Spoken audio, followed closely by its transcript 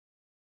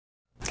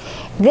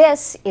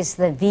This is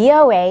the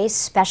VOA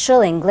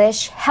Special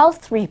English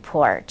Health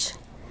Report.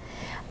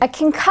 A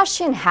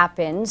concussion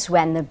happens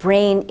when the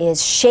brain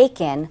is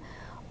shaken,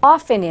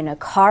 often in a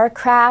car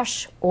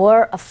crash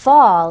or a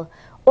fall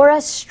or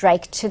a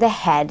strike to the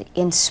head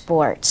in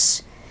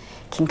sports.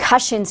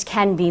 Concussions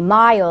can be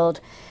mild,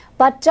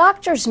 but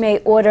doctors may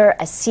order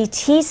a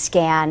CT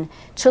scan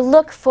to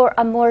look for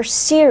a more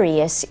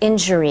serious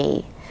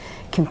injury.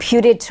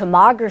 Computed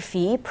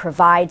tomography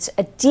provides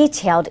a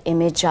detailed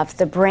image of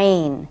the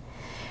brain.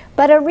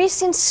 But a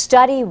recent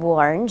study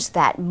warns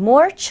that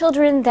more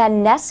children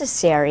than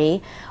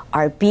necessary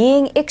are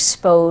being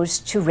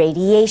exposed to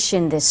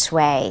radiation this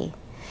way.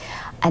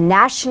 A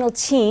national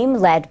team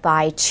led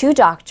by 2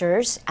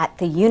 doctors at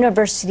the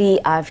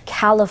University of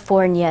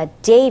California,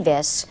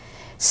 Davis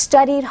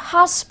studied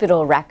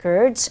hospital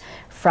records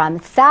from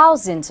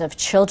thousands of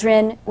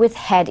children with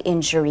head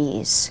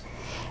injuries.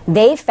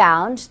 They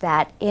found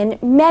that in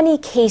many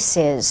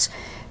cases,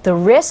 the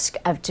risk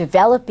of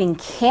developing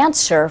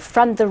cancer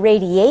from the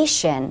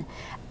radiation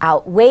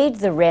outweighed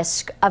the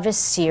risk of a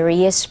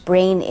serious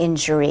brain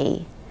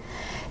injury.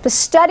 The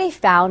study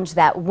found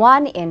that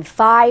 1 in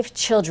 5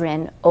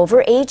 children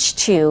over age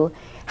 2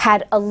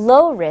 had a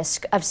low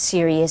risk of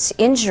serious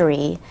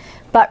injury,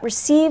 but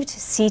received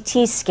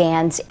CT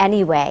scans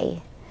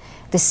anyway.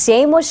 The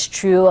same was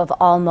true of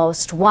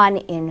almost 1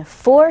 in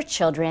 4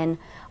 children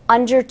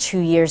under 2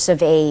 years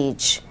of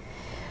age.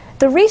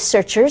 The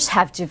researchers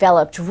have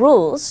developed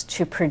rules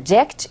to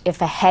predict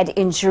if a head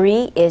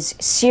injury is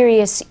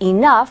serious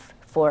enough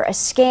for a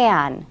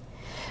scan.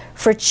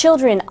 For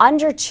children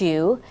under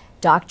 2,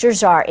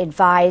 doctors are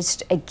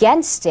advised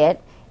against it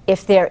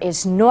if there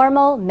is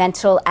normal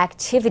mental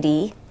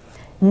activity,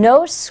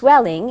 no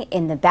swelling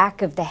in the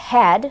back of the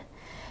head,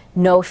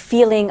 no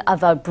feeling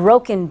of a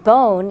broken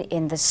bone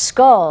in the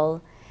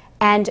skull,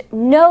 and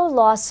no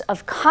loss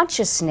of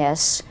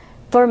consciousness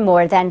for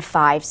more than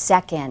 5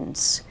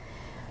 seconds.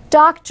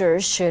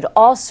 Doctors should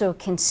also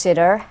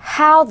consider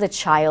how the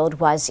child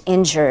was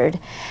injured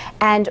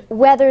and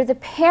whether the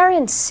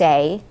parents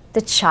say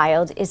the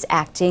child is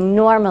acting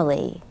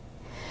normally.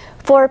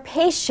 For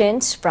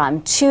patients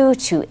from 2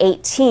 to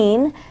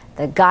 18,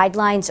 the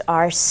guidelines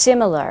are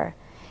similar,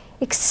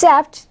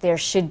 except there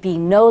should be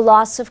no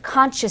loss of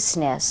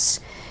consciousness,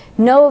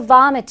 no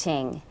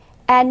vomiting,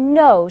 and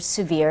no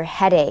severe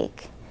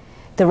headache.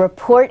 The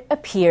report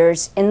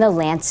appears in the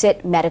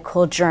Lancet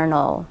Medical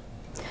Journal.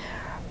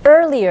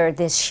 Earlier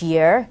this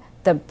year,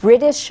 the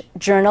British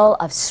Journal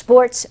of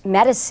Sports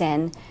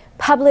Medicine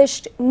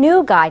published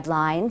new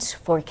guidelines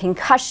for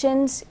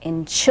concussions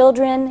in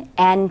children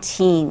and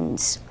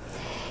teens.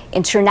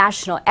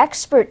 International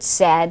experts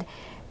said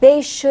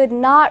they should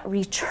not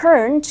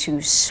return to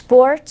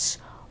sports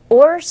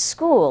or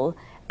school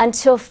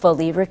until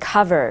fully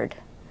recovered.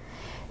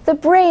 The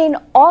brain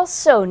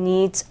also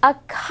needs a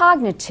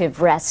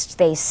cognitive rest,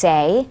 they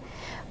say,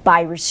 by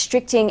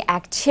restricting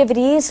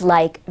activities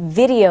like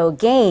video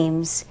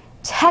games,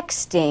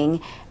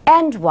 texting,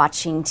 and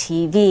watching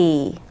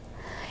TV.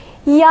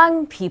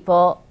 Young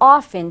people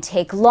often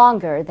take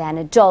longer than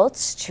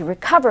adults to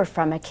recover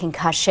from a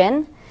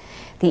concussion.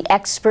 The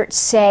experts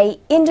say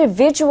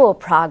individual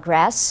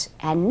progress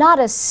and not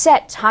a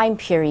set time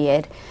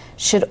period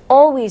should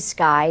always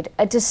guide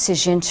a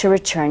decision to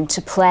return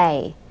to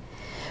play.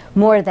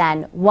 More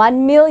than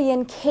 1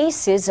 million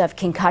cases of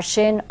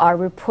concussion are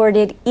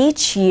reported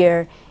each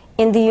year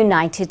in the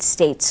United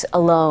States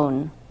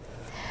alone.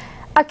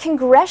 A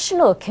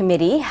congressional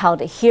committee held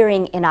a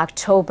hearing in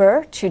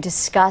October to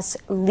discuss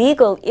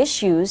legal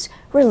issues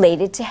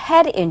related to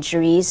head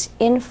injuries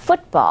in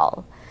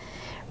football.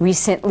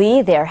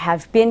 Recently, there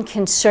have been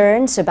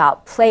concerns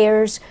about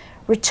players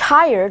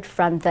retired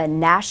from the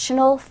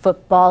National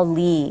Football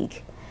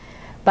League.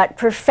 But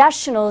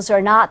professionals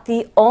are not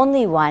the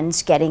only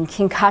ones getting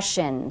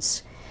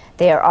concussions.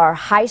 There are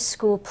high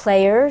school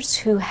players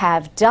who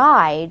have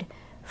died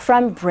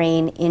from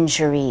brain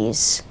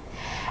injuries.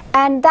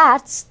 And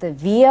that's the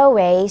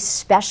VOA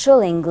Special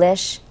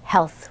English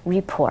Health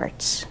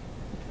Report.